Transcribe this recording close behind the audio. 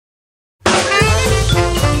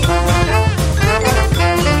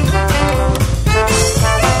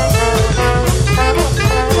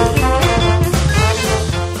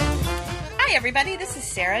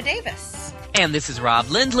Sarah Davis. And this is Rob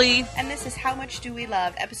Lindley. And this is How Much Do We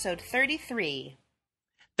Love, episode 33.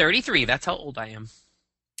 33, that's how old I am.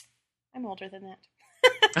 I'm older than that.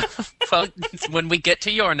 Well, when we get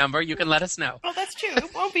to your number, you can let us know. Well, that's true.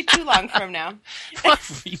 It won't be too long from now.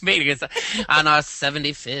 You made it on our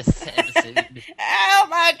 75th episode. How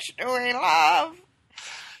much do we love?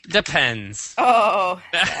 Depends. Oh,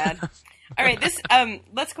 sad. All right, let's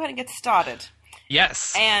go ahead and get started.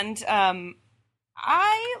 Yes. And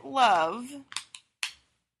I love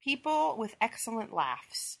people with excellent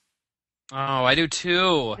laughs. Oh, I do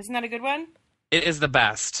too. Isn't that a good one? It is the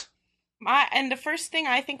best. And the first thing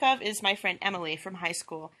I think of is my friend Emily from high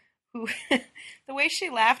school, who, the way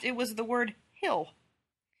she laughed, it was the word hill.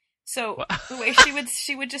 So the way she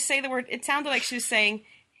would just say the word, it sounded like she was saying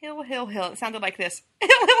hill, hill, hill. It sounded like this.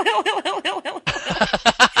 Hill, hill, hill, hill, hill, hill,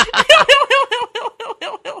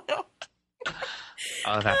 hill, hill.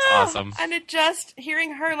 Oh, that's awesome. And it just,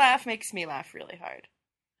 hearing her laugh makes me laugh really hard.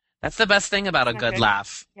 That's the best thing about a good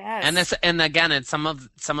laugh. Yes. And again, it's some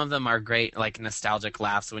of them are great, like nostalgic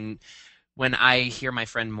laughs. When I hear my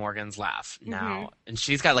friend Morgan's laugh now, and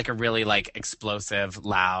she's got like a really like explosive,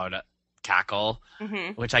 loud cackle,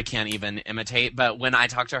 which I can't even imitate. But when I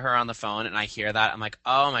talk to her on the phone and I hear that, I'm like,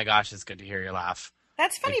 oh my gosh, it's good to hear your laugh.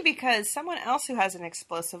 That's funny because someone else who has an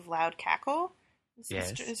explosive, loud cackle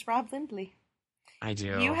is Rob Lindley. I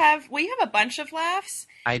do. You have a bunch of laughs.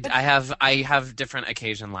 I have different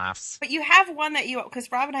occasion laughs. But you have one that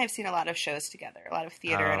because Rob and I have seen a lot of shows together, a lot of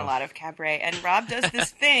theater and a lot of cabaret, and Rob does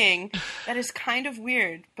this thing that is kind of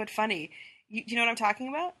weird but funny. You know what I'm talking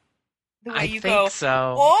about? The way you go.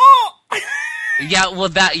 So. Oh. Yeah.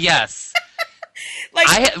 Well, yes.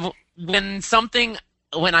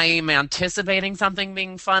 When I am anticipating something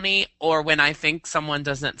being funny, or when I think someone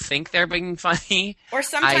doesn't think they're being funny, or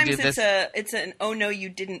sometimes it's an "oh no you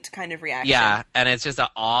didn't" kind of reaction. Yeah, and it's just a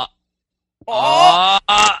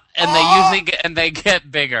and they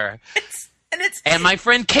get bigger. And my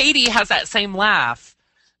friend Katie has that same laugh,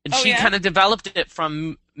 and she kind of developed it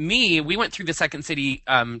from me. We went through the Second City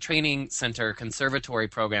Training Center Conservatory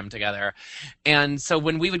program together, and so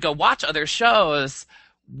when we would go watch other shows,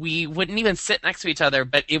 we wouldn't even sit next to each other,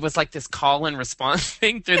 but it was like this call and response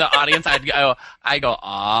thing through the audience. I go,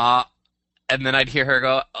 ah, and then I'd hear her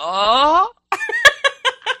go, oh,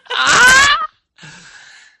 ah.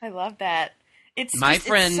 I love that. It's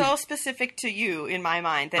so specific to you in my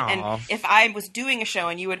mind. And if I was doing a show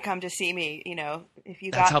and you would come to see me, if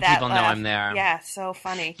you got that, that's how people know I'm there. Yeah, so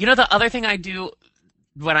funny. The other thing I do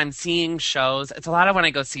when I'm seeing shows, it's a lot of when I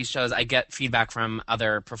go see shows, I get feedback from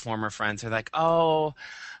other performer friends who are like, oh,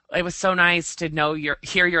 it was so nice to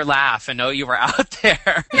hear your laugh and know you were out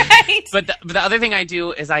there. Right. But the other thing I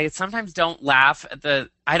do is I sometimes don't laugh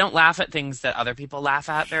at things that other people laugh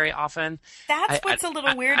at very often. That's what's a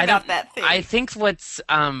little weird about that thing. I think it's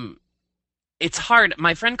hard.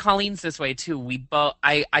 My friend Colleen's this way too.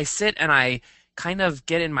 I sit and I kind of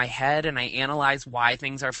get in my head and I analyze why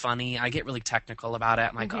things are funny. I get really technical about it.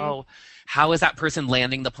 I'm like, oh, how is that person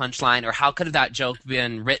landing the punchline? Or how could have that joke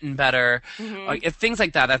been written better? Or things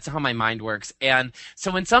like that. That's how my mind works. And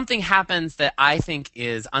so when something happens that I think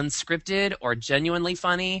is unscripted or genuinely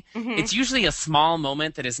funny, it's usually a small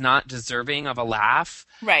moment that is not deserving of a laugh.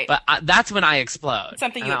 Right. But that's when I explode.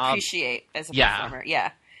 Something you appreciate as a performer.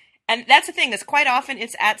 Yeah. And that's the thing, is quite often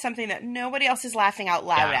it's at something that nobody else is laughing out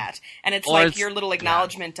loud at. And it's like your little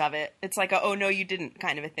acknowledgement of it. It's like oh no you didn't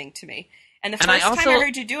kind of a thing to me. And the first time I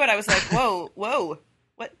heard you do it, I was like, whoa, what?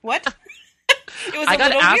 It was a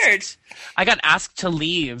little weird. I got asked to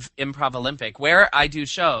leave Improv Olympic, where I do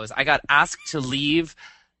shows. I got asked to leave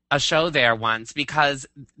a show there once because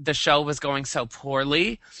the show was going so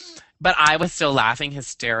poorly, but I was still laughing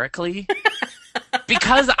hysterically.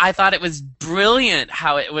 Because I thought it was brilliant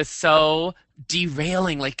how it was so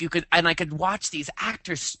derailing. I could watch these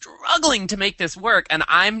actors struggling to make this work, and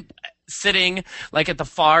I'm sitting like at the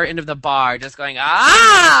far end of the bar, just going,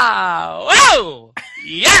 whoa,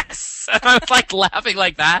 yes. And I was like laughing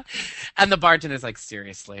like that, and the bartender's like,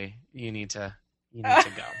 seriously, you need to go.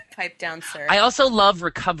 Pipe down, sir. I also love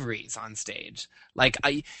recoveries on stage.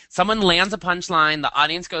 Someone lands a punchline, the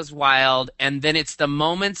audience goes wild, and then it's the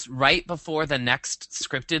moments right before the next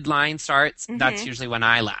scripted line starts. That's usually when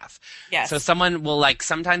I laugh. Yes. So someone will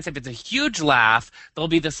sometimes if it's a huge laugh, there'll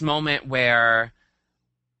be this moment where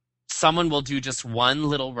someone will do just one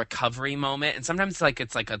little recovery moment, and sometimes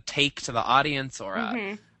it's like a take to the audience or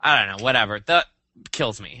I don't know, whatever. That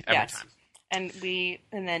kills me every time. And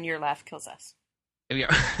then your laugh kills us.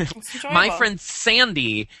 My friend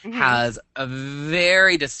Sandy has a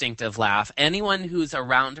very distinctive laugh. Anyone who's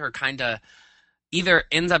around her kind of either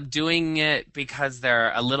ends up doing it because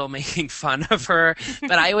they're a little making fun of her,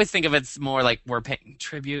 but I always think of it's more like we're paying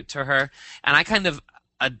tribute to her. And I kind of,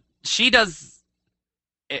 she does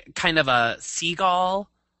kind of a seagull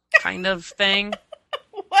kind of thing.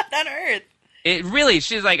 What on earth? It really,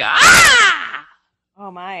 she's like, ah!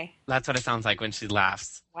 Oh my. That's what it sounds like when she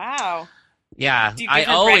laughs. Wow. Yeah. Do you give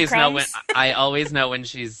her I always know when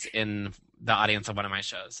she's in the audience of one of my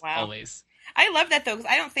shows. Wow. Always. I love that though,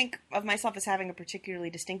 because I don't think of myself as having a particularly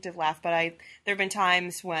distinctive laugh, but there have been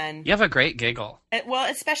times when you have a great giggle.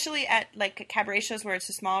 Well, especially at like cabaret shows where it's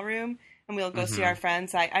a small room and we'll go see our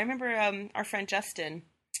friends. I remember our friend Justin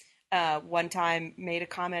one time made a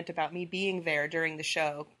comment about me being there during the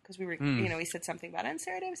show because we were, he said something about it, and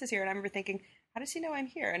Sarah Davis is here, and I remember thinking, how does he know I'm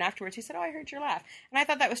here? And afterwards he said, oh, I heard your laugh, and I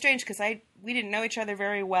thought that was strange because we didn't know each other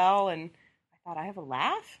very well, and I thought, I have a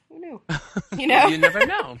laugh? Who knew? You know? You never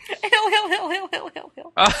know.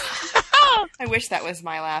 Hill. I wish that was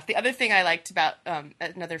my laugh. The other thing I liked about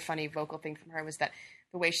another funny vocal thing from her was that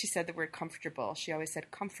the way she said the word comfortable, she always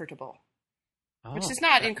said comfortable, which is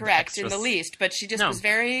not incorrect in the least, but she just was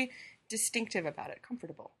very distinctive about it.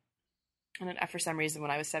 Comfortable. And for some reason,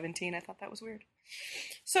 when I was 17, I thought that was weird.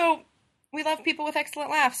 So we love people with excellent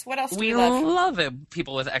laughs. What else do we love? We love it,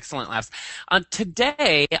 people with excellent laughs.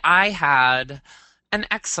 Today, I had an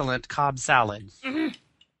excellent Cobb salad. Mm-hmm.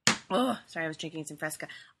 Oh, sorry, I was drinking some Fresca.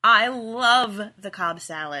 I love the Cobb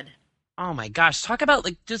salad. Oh my gosh, talk about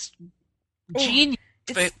like just genius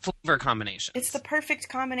flavor combination. It's the perfect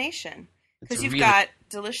combination because you've got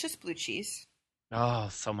delicious blue cheese. Oh,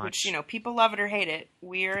 so much. Which, people love it or hate it.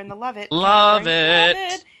 We're in the love it. Love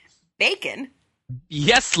it. Bacon.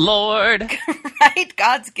 Yes, Lord. Right?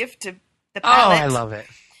 God's gift to the palate. Oh, I love it.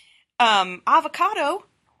 Avocado.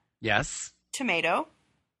 Yes. Tomato.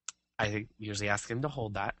 I usually ask him to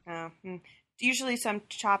hold that. Usually some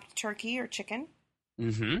chopped turkey or chicken.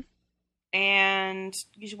 Mm-hmm. And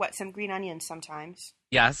usually some green onions sometimes.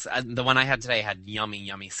 Yes, the one I had today had yummy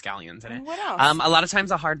scallions in it. What else? A lot of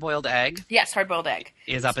times a hard-boiled egg. Yes, hard-boiled egg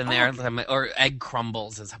is up in there, or egg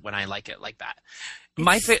crumbles is when I like it like that.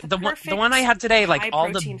 The one I had today, like all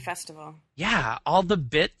the protein festival. Yeah, all the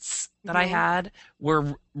bits that I had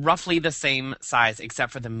were roughly the same size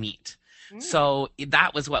except for the meat. So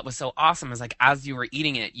that was what was so awesome, is like as you were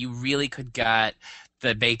eating it, you really could get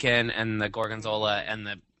the bacon and the gorgonzola and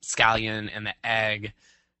the scallion and the egg,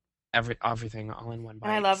 everything all in one bite.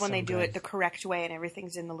 And I love when they do it the correct way and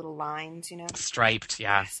everything's in the little lines, Striped,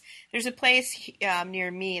 yeah. Yes. There's a place near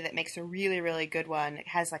me that makes a really, really good one. It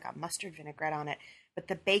has like a mustard vinaigrette on it, but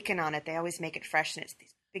the bacon on it, they always make it fresh, and it's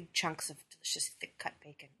these big chunks of delicious thick cut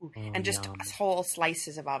bacon. And just whole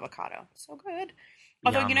slices of avocado. So good.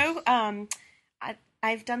 Although,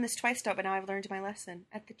 I've done this twice now, but now I've learned my lesson.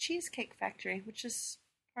 At the Cheesecake Factory, which is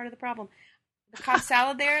part of the problem, the Cobb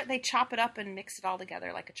salad there, they chop it up and mix it all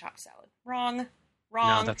together like a chopped salad. Wrong.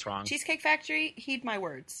 No, that's wrong. Cheesecake Factory, heed my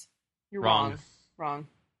words. You're wrong.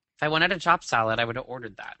 If I wanted a chopped salad, I would have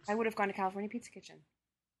ordered that. I would have gone to California Pizza Kitchen.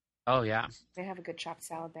 Oh, yeah. They have a good chopped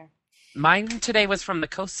salad there. Mine today was from the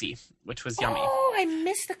Cozy, which was yummy. Oh, I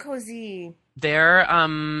miss the Cozy. Their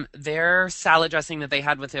salad dressing that they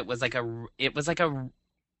had with it was like a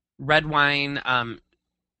red wine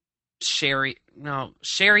sherry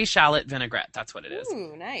shallot vinaigrette. That's what it is.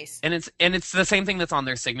 Ooh, nice. And it's the same thing that's on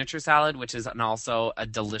their signature salad, which is also a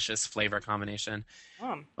delicious flavor combination.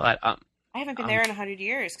 But I haven't been there in 100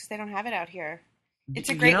 years because they don't have it out here. It's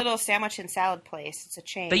a great little sandwich and salad place. It's a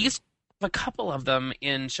chain. They used to have a couple of them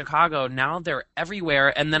in Chicago. Now they're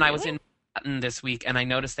everywhere. And then I was in Manhattan this week, and I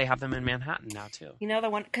noticed they have them in Manhattan now too. The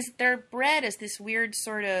one, because their bread is this weird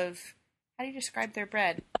sort of, how do you describe their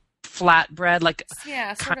bread? Flat bread, like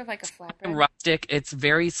sort of like a flat bread. Rustic.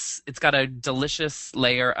 It's got a delicious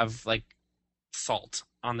layer of like salt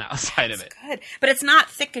on the outside of it. Good, but it's not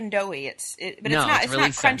thick and doughy. It's really not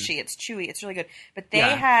crunchy. It's chewy. It's really good. But they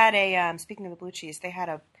had a speaking of the blue cheese, they had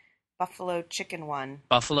a buffalo chicken one.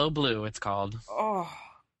 Buffalo Blue, it's called. Oh,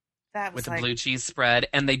 that was with a blue cheese spread,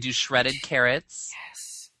 and they do shredded carrots.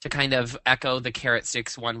 Yes. To kind of echo the carrot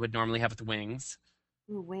sticks one would normally have with wings.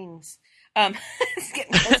 Ooh, wings. It's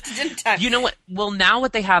getting close to dinner time. You know what? Well, now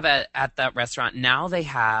what they have at that restaurant, now they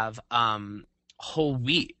have whole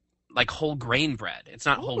wheat, like whole grain bread. It's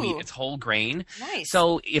not whole wheat, it's whole grain. Nice.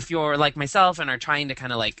 So if you're like myself and are trying to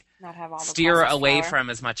kind of like not have all the steer away from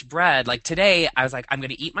as much bread, like today I was like, I'm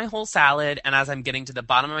going to eat my whole salad, and as I'm getting to the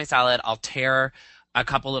bottom of my salad, I'll tear a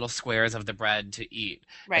couple little squares of the bread to eat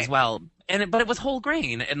as well. But it was whole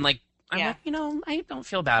grain, and like I'm like, I don't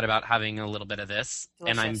feel bad about having a little bit of this.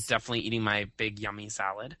 Delicious. And I'm definitely eating my big yummy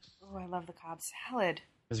salad. Oh, I love the Cobb salad.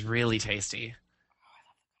 It was really tasty.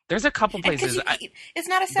 There's a couple places. It's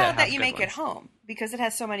not a salad that you make at home because it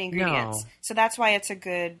has so many ingredients. No. So that's why it's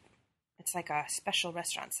it's like a special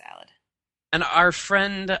restaurant salad. And our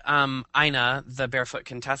friend Ina, the Barefoot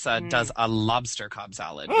Contessa, does a lobster Cobb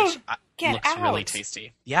salad, which looks really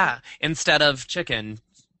tasty. Yeah. Instead of chicken,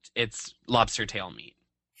 it's lobster tail meat.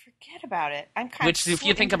 Forget about it. I'm kind Which, if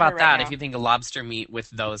you think about that, if you think of lobster meat with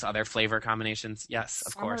those other flavor combinations, yes,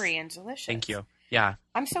 of course. Summery and delicious. Thank you. Yeah.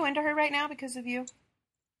 I'm so into her right now because of you.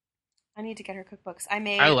 I need to get her cookbooks. I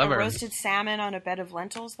made a roasted salmon on a bed of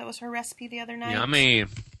lentils. That was her recipe the other night. Yummy.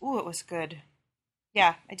 Ooh, it was good.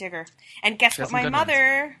 Yeah, I dig her. And guess what? My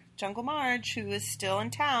mother, Jungle Marge, who is still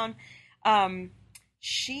in town,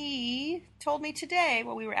 she told me today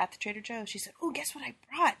while we were at the Trader Joe's, she said, "Oh, guess what I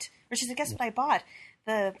brought?" Or she said, "Guess what I bought?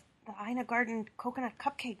 The Ina Garten coconut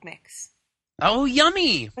cupcake mix." Oh,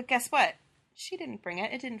 yummy! But guess what? She didn't bring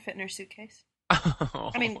it. It didn't fit in her suitcase.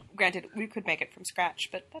 I mean, granted, we could make it from scratch,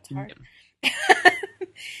 but that's hard.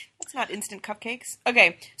 That's not instant cupcakes.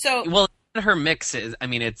 Okay, so... Well, her mix is, I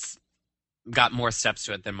mean, it's got more steps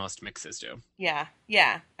to it than most mixes do. Yeah.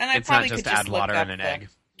 And I it's probably not just could add water and an egg.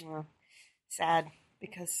 Sad,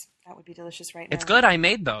 because that would be delicious right now. It's good. I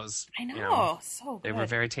made those. I know. So good. They were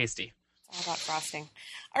very tasty. It's all about frosting.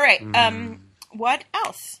 All right. What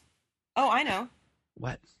else? Oh, I know.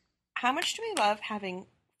 What? How much do we love having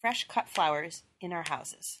fresh cut flowers in our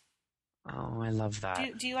houses? Oh, I love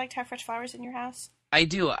that. Do you like to have fresh flowers in your house? I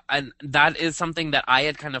do, and that is something that I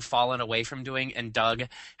had kind of fallen away from doing, and Doug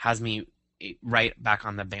has me right back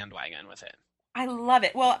on the bandwagon with it. I love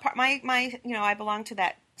it. Well, my I belong to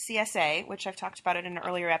that CSA, which I've talked about it in an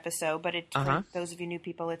earlier episode, but for those of you new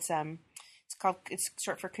people, it's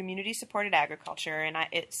short for Community Supported Agriculture, and I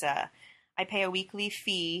pay a weekly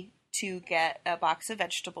fee to get a box of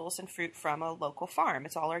vegetables and fruit from a local farm.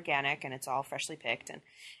 It's all organic and it's all freshly picked,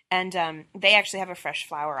 and they actually have a fresh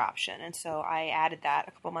flower option. And so I added that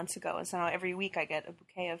a couple months ago, and so now every week I get a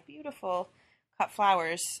bouquet of beautiful cut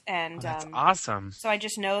flowers. And that's awesome. So I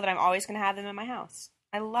just know that I'm always going to have them in my house.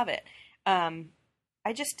 I love it.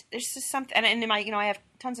 There's just something, and in my I have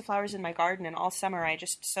tons of flowers in my garden, and all summer I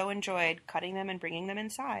just so enjoyed cutting them and bringing them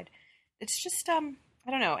inside. It's just I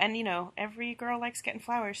don't know. And, every girl likes getting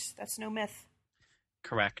flowers. That's no myth.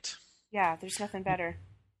 Correct. Yeah, there's nothing better.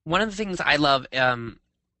 One of the things I love, gosh,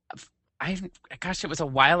 it was a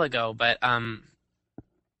while ago, but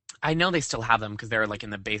I know they still have them because they're like in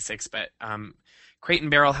the basics, but Crate and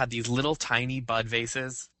Barrel had these little tiny bud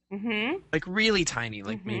vases. Mm-hmm. Like really tiny,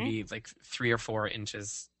 like maybe like 3 or 4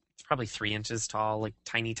 inches. Probably 3 inches tall, like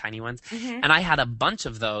tiny ones. Mm-hmm. And I had a bunch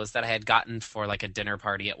of those that I had gotten for like a dinner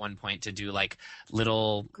party at one point to do like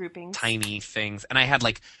little groupings, tiny things. And I had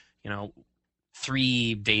like,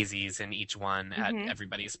 3 daisies in each one at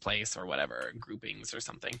everybody's place or whatever, groupings or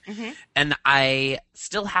something. Mm-hmm. And I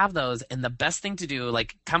still have those. And the best thing to do,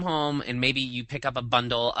 like come home and maybe you pick up a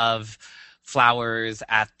bundle of flowers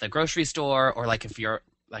at the grocery store, or like if you're,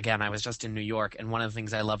 again, I was just in New York, and one of the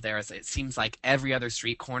things I love there is it seems like every other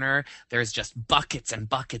street corner, there's just buckets and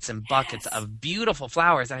buckets and buckets of beautiful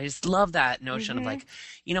flowers. And I just love that notion of like,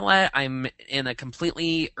 you know what? I'm in a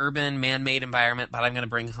completely urban, man-made environment, but I'm going to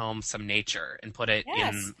bring home some nature and put it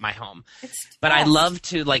in my home. But I love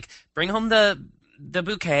to like bring home the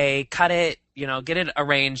bouquet, cut it, get it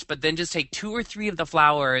arranged, but then just take 2 or 3 of the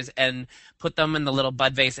flowers and put them in the little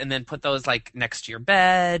bud vase, and then put those like next to your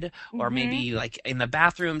bed or maybe like in the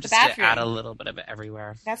bathroom, to add a little bit of it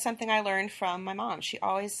everywhere. That's something I learned from my mom. She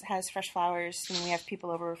always has fresh flowers. When we have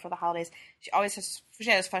people over for the holidays, she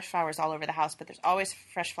has fresh flowers all over the house, but there's always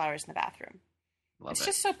fresh flowers in the bathroom. It's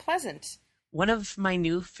just so pleasant. One of my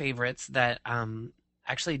new favorites that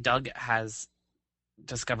actually Doug has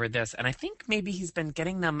discovered this, and I think maybe he's been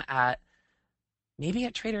getting them at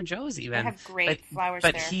Trader Joe's even. They have great flowers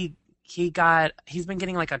there. But he's been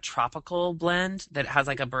getting like a tropical blend that has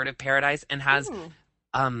like a bird of paradise and has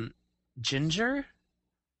ginger.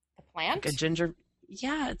 The plant? Like a ginger.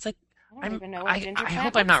 Yeah, it's like I don't even know what ginger plant I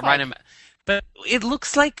hope I'm not like. right, but it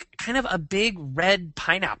looks like kind of a big red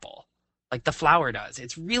pineapple. Like the flower does.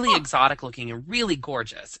 It's really exotic looking and really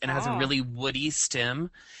gorgeous, and has a really woody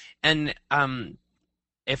stem. And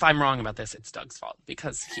if I'm wrong about this, it's Doug's fault,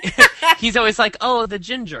 because he's always like, "Oh, the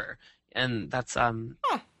ginger," and that's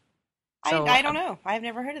So, I don't know. I've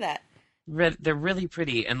never heard of that. They're really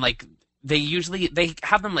pretty, and like they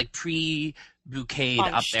have them like pre-bouqueted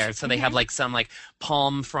up there, so they have like some like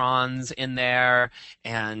palm fronds in there,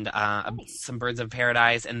 and some birds of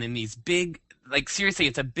paradise, and then these big, like seriously,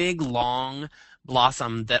 it's a big long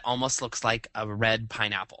blossom that almost looks like a red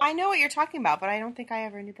pineapple. I know what you're talking about, but I don't think I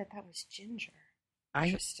ever knew that was ginger.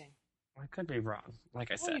 Interesting. I could be wrong,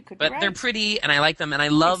 like I said. But they're pretty, and I like them, and I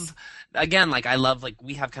love, again, like,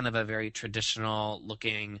 we have kind of a very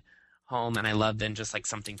traditional-looking home, and I love then just, like,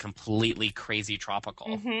 something completely crazy tropical.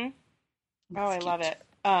 Mm-hmm. Oh, I love it.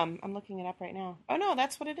 I'm looking it up right now. Oh, no,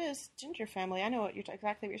 that's what it is. Ginger family. I know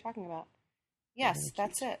exactly what you're talking about. Yes,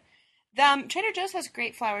 that's it. Trader Joe's has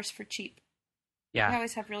great flowers for cheap. Yeah. They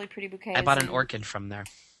always have really pretty bouquets. I bought an orchid from there.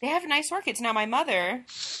 They have nice orchids. Now, my mother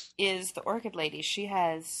is the orchid lady. She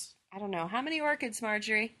has, I don't know, how many orchids,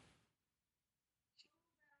 Marjorie?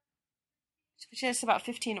 She has about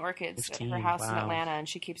 15 orchids at her house in Atlanta, and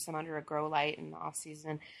she keeps them under a grow light in the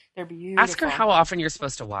off-season. They're beautiful. Ask her how often you're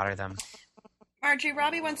supposed to water them. Marjorie,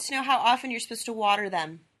 Robbie wants to know how often you're supposed to water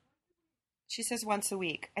them. She says once a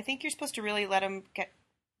week. I think you're supposed to really let them get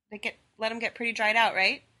pretty dried out,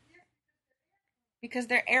 right? Because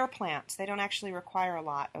they're air plants. They don't actually require a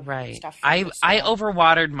lot of stuff. I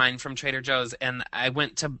overwatered mine from Trader Joe's, and I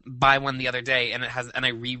went to buy one the other day, and I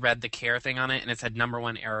reread the care thing on it, and it said number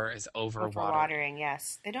one error is overwatering.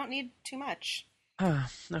 Yes, they don't need too much. Okay.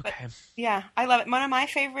 But, yeah, I love it. One of my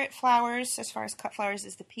favorite flowers, as far as cut flowers,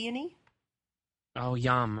 is the peony. Oh,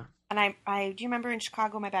 yum! And I do you remember in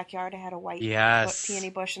Chicago, my backyard, I had a white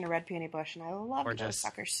peony bush and a red peony bush, and I loved those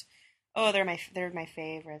suckers. Oh, they're my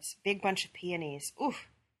favorites. Big bunch of peonies. Oof.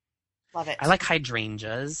 Love it. I like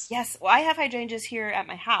hydrangeas. Yes. Well, I have hydrangeas here at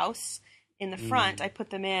my house in the front. I put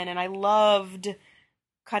them in, and I loved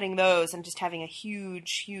cutting those and just having a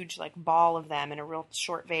huge, huge, like, ball of them in a real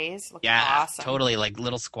short vase. Looked awesome. Totally, like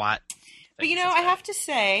little squat. But, I have to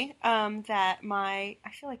say that I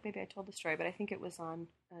feel like maybe I told the story, but I think it was on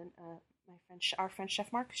our friend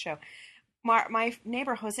Chef Mark's show. My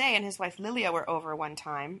neighbor Jose and his wife Lilia were over one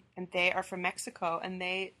time, and they are from Mexico, and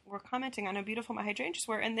they were commenting on how beautiful my hydrangeas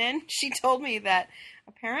were. And then she told me that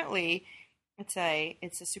apparently it's a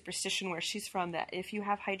superstition where she's from, that if you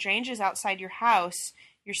have hydrangeas outside your house,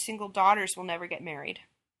 your single daughters will never get married.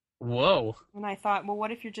 Whoa. And I thought, well, what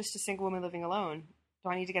if you're just a single woman living alone? Do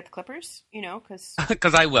I need to get the clippers?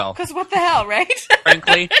 Because I will. Because what the hell, right?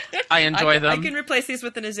 Frankly, I enjoy them. I can replace these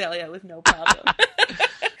with an azalea with no problem.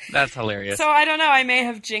 That's hilarious. So I don't know. I may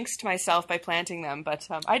have jinxed myself by planting them, but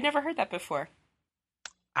I'd never heard that before.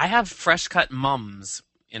 I have fresh cut mums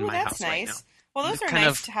in my house right now. Well, those are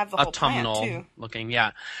nice to have the whole plant too. Looking,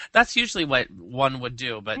 yeah. That's usually what one would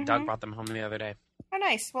do, but Doug brought them home the other day. Oh,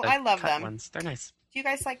 nice. Well, I love them. Ones. They're nice. Do you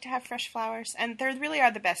guys like to have fresh flowers? And they really are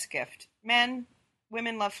the best gift. Women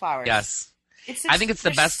love flowers. Yes. I think it's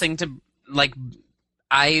the best thing to, like,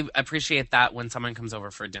 I appreciate that when someone comes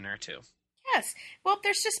over for dinner, too. Yes. Well,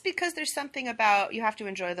 because there's something about, you have to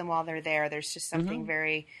enjoy them while they're there. There's just something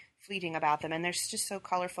very fleeting about them. And they're just so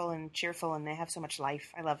colorful and cheerful, and they have so much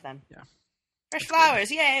life. I love them. Yeah. Fresh flowers.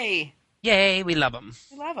 Good. Yay. Yay. We love them.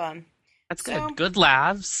 We love them. That's good. Good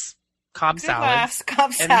laughs. Cobb salad.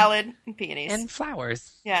 Cobb salad and peonies. And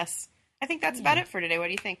flowers. Yes. I think that's about it for today. What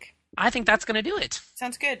do you think? I think that's going to do it.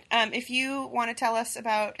 Sounds good. If you want to tell us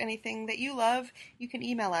about anything that you love, you can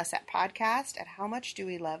email us at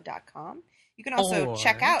podcast@howmuchdowelove.com. You can also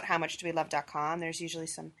check out howmuchdowelove.com. There's usually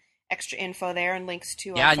some extra info there and links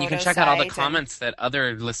to our photo and you can check out all the comments that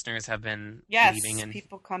other listeners have been leaving. Yes,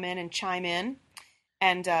 people come in and chime in.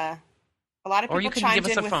 And a lot of people chimed in. Or you can give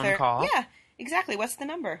us a phone call. Yeah, exactly. What's the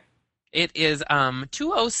number? It is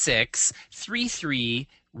 206-33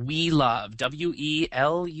 We Love,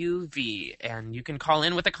 WELUV, and you can call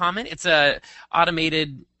in with a comment. It's a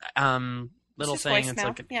automated little thing. Voicemail. It's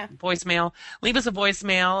like a voicemail. Leave us a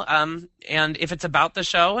voicemail, and if it's about the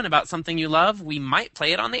show and about something you love, we might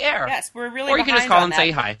play it on the air. Yes, we're really. Or you can just call and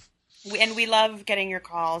say hi. And we love getting your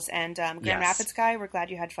calls. And Grand Rapids guy, we're glad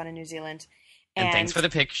you had fun in New Zealand. And thanks for the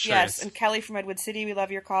pictures. Yes, and Kelly from Redwood City, we love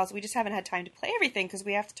your calls. We just haven't had time to play everything because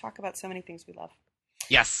we have to talk about so many things we love.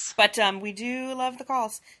 Yes. But we do love the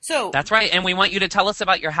calls. So that's right. And we want you to tell us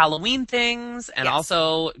about your Halloween things and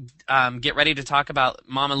also get ready to talk about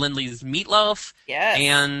Mama Lindley's meatloaf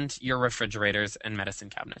and your refrigerators and medicine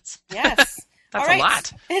cabinets. Yes. That's a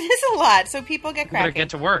lot. It is a lot. So people get cracking. Better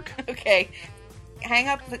get to work. Okay.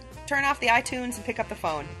 Turn off the iTunes and pick up the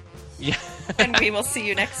phone. Yeah. And we will see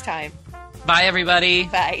you next time. Bye, everybody.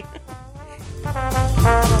 Bye.